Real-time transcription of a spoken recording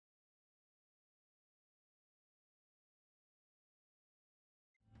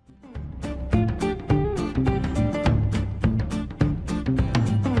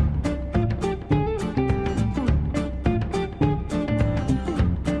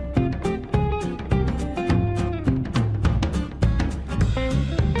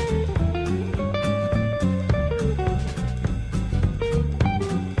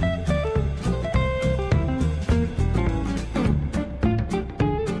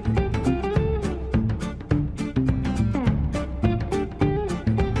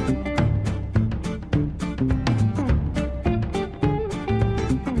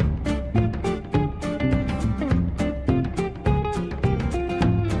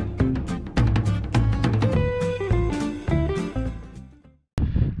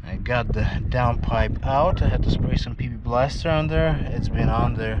got the downpipe out. I had to spray some PB Blaster on there. It's been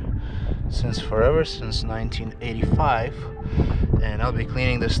on there since forever, since 1985. And I'll be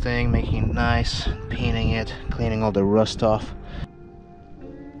cleaning this thing, making it nice, painting it, cleaning all the rust off.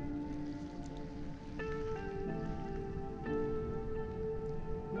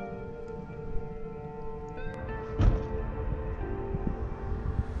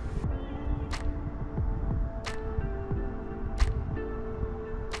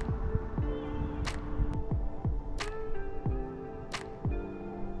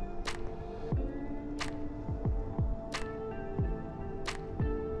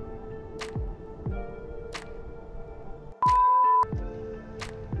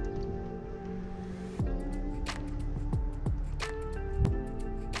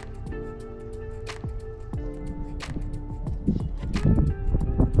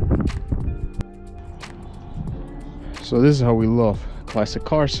 So this is how we love classic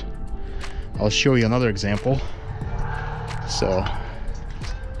cars. I'll show you another example. So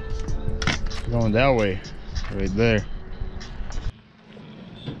going that way, right there.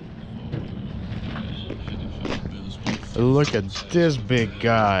 Look at this big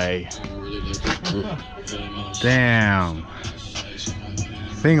guy. Damn.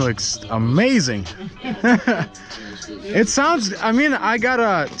 Thing looks amazing. It sounds, I mean, I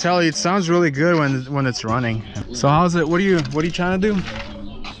gotta tell you, it sounds really good when it's running. So how's it? What are you trying to do?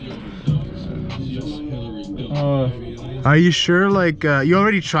 Are you sure? Like you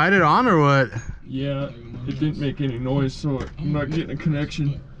already tried it on or what? Yeah, it didn't make any noise, so I'm not getting a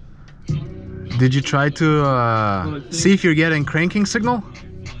connection. Did you try to see if you're getting cranking signal?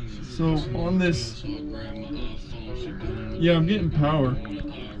 So on this, yeah, I'm getting power.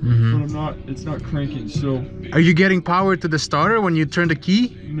 Mm-hmm. But I'm not, it's not cranking, so... Are you getting power to the starter when you turn the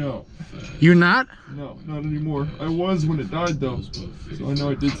key? No. You're not? No, not anymore. I was when it died though, so I know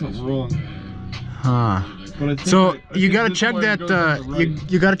I did something wrong. Huh. But I think so you gotta check that,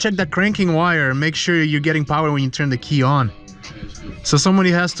 you gotta check that cranking wire and make sure you're getting power when you turn the key on. So somebody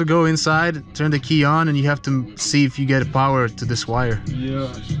has to go inside, turn the key on, and you have to see if you get power to this wire.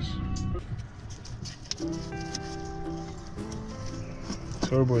 Yeah.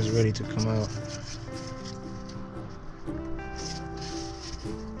 Turbo is ready to come out.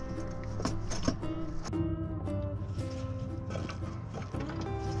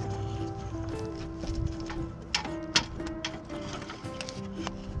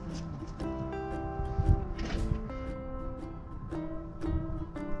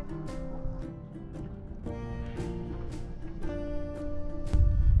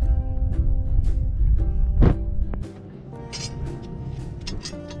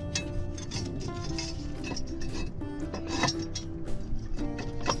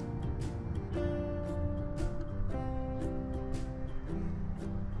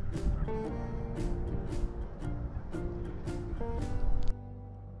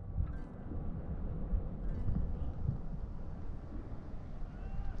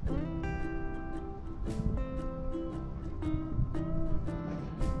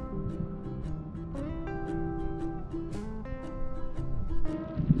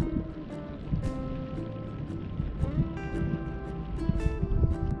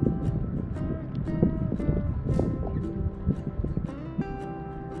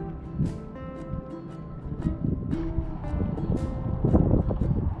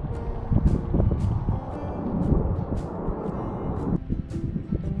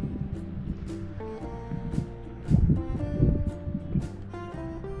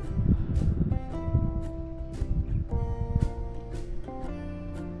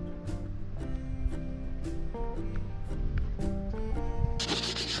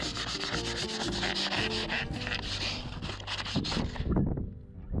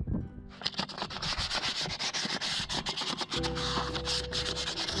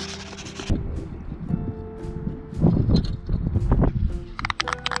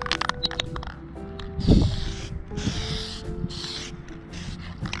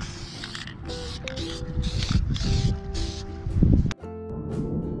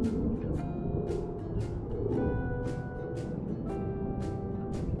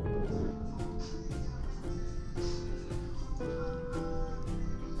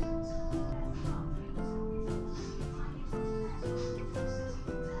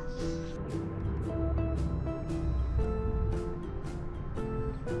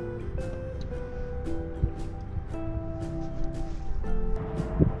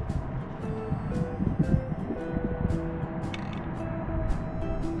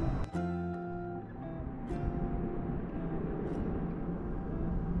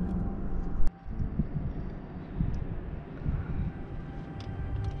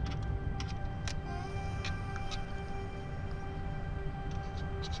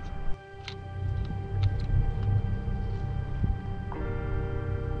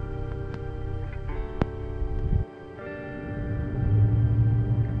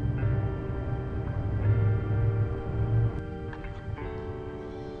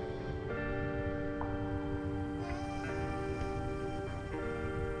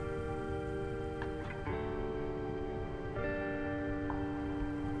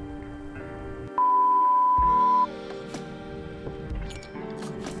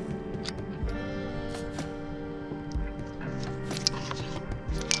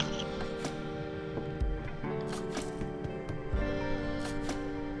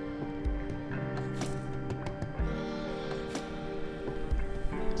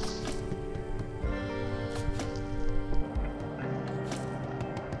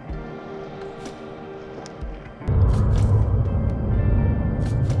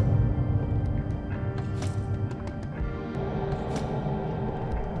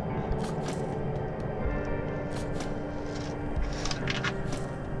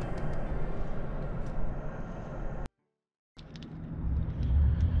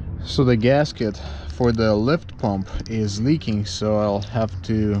 So the gasket for the lift pump is leaking, so I'll have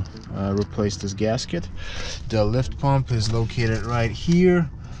to replace this gasket. The lift pump is located right here.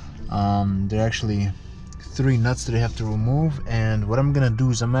 There are actually 3 nuts that I have to remove, and what I'm gonna do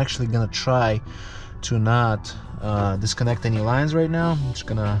is I'm actually gonna try to not disconnect any lines right now. I'm just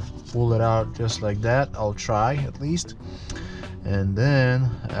gonna pull it out just like that. I'll try at least, and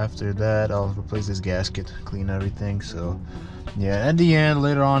then after that I'll replace this gasket, clean everything. So yeah, at the end,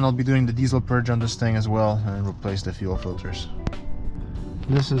 later on, I'll be doing the diesel purge on this thing as well and replace the fuel filters.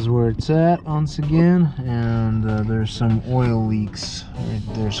 This is where it's at once again, and there's some oil leaks right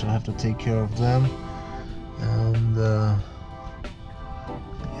there, so I have to take care of them. And yeah,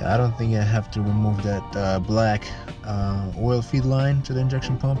 I don't think I have to remove that black oil feed line to the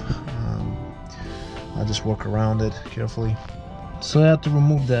injection pump. I'll just work around it carefully. So I had to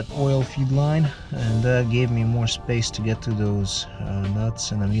remove that oil feed line, and that gave me more space to get to those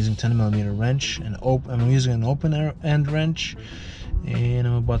nuts. And I'm using 10mm wrench, and I'm using an open end wrench, and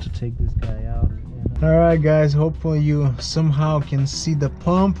I'm about to take this guy out. All right, guys. Hopefully you somehow can see the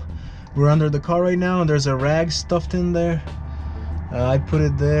pump. We're under the car right now, and there's a rag stuffed in there. I put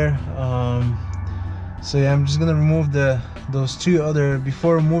it there. So yeah, I'm just gonna remove those 2 other.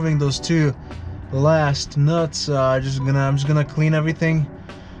 Before removing those 2 last nuts, I'm just gonna clean everything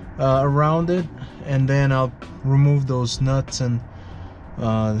around it, and then I'll remove those nuts, and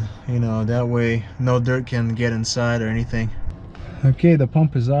you know, that way no dirt can get inside or anything. Okay, the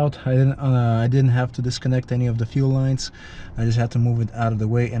pump is out. I didn't have to disconnect any of the fuel lines. I just had to move it out of the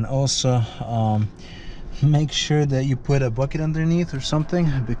way, and also make sure that you put a bucket underneath or something,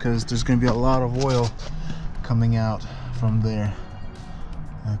 because there's gonna be a lot of oil coming out from there.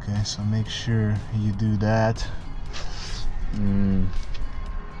 Okay, so make sure you do that. And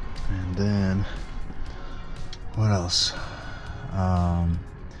then what else?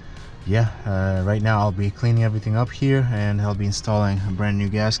 Yeah, right now I'll be cleaning everything up here, and I'll be installing a brand new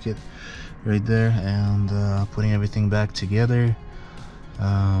gasket right there, and putting everything back together.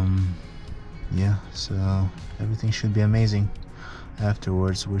 Yeah, so everything should be amazing.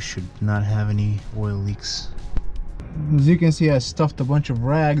 Afterwards, we should not have any oil leaks. As you can see, I stuffed a bunch of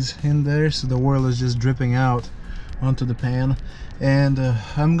rags in there, so the oil is just dripping out onto the pan. And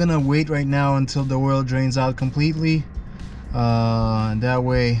I'm gonna wait right now until the oil drains out completely. That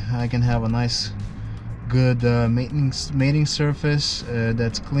way I can have a nice, good mating surface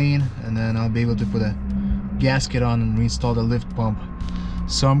that's clean, and then I'll be able to put a gasket on and reinstall the lift pump.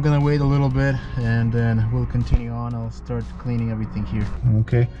 So I'm gonna wait a little bit, and then we'll continue on. I'll start cleaning everything here.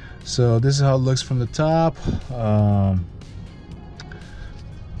 Okay, so this is how it looks from the top.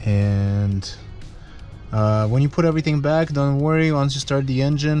 When you put everything back, don't worry. Once you start the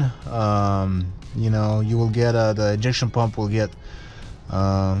engine, you know, you will get the injection pump will get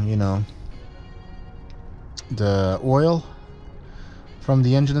you know, the oil from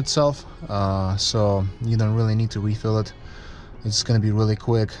the engine itself, so you don't really need to refill it. It's going to be really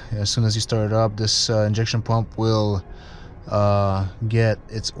quick. As soon as you start it up, this injection pump will get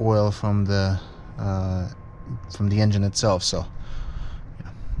its oil from the engine itself. So yeah.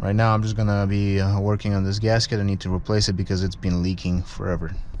 Right now I'm just gonna be working on this gasket. I need to replace it because it's been leaking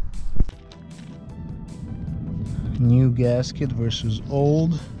forever. New gasket versus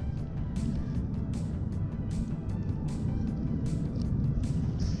old.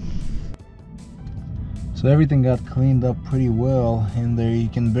 So everything got cleaned up pretty well in there. You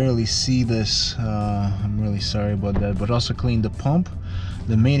can barely see this. I'm really sorry about that. But also clean the pump,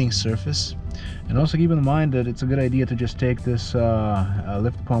 the mating surface, and also keep in mind that it's a good idea to just take this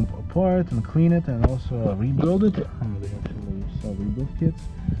lift pump apart and clean it, and also rebuild it. They actually sell rebuild kits,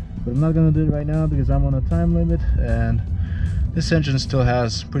 but I'm not gonna do it right now because I'm on a time limit, and this engine still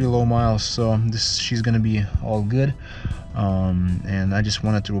has pretty low miles, so she's gonna be all good. And I just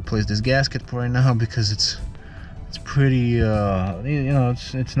wanted to replace this gasket for right now because it's pretty you know,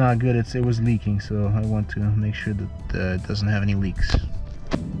 it's not good. It was leaking, so I want to make sure that it doesn't have any leaks.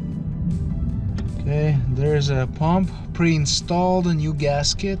 Okay, there's a pump pre-installed, a new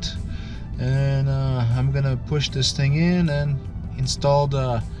gasket, and I'm gonna push this thing in and install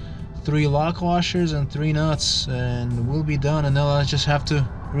the 3 lock washers and 3 nuts, and we'll be done. And then I'll just have to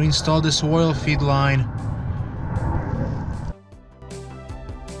reinstall this oil feed line